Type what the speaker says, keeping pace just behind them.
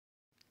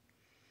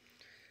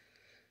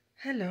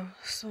Hello.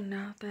 So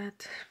now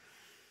that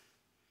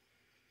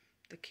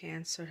the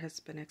cancer has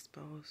been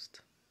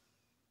exposed,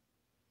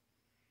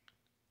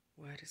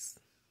 what is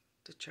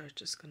the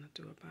church is going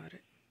to do about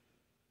it?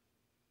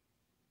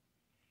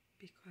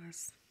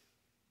 Because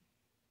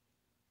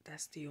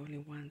that's the only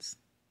ones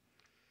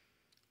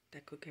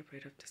that could get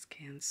rid of this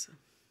cancer.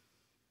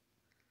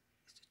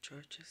 It's the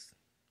churches,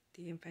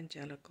 the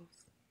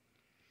evangelicals,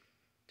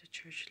 the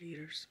church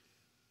leaders.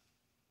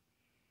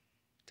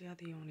 They are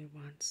the only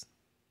ones.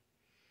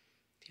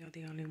 They are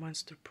the only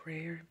ones through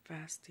prayer and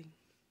fasting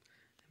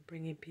and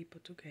bringing people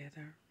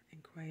together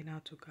and crying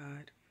out to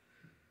God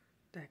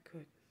that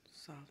could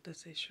solve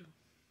this issue.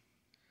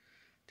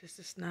 This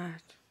is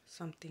not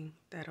something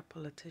that a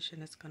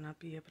politician is going to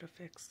be able to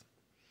fix.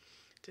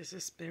 This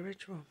is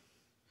spiritual.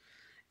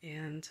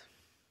 And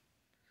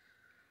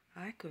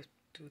I could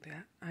do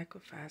that. I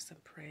could fast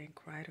and pray and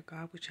cry to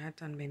God, which I've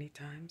done many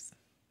times.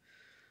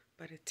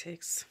 But it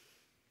takes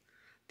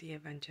the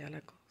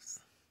evangelicals,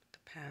 the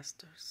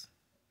pastors,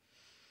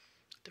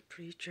 the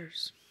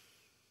preachers.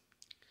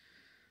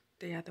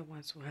 They are the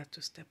ones who have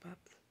to step up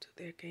to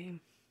their game.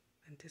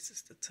 And this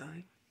is the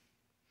time.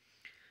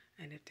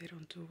 And if they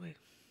don't do it,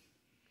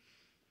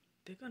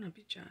 they're going to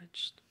be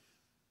judged.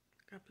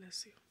 God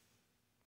bless you.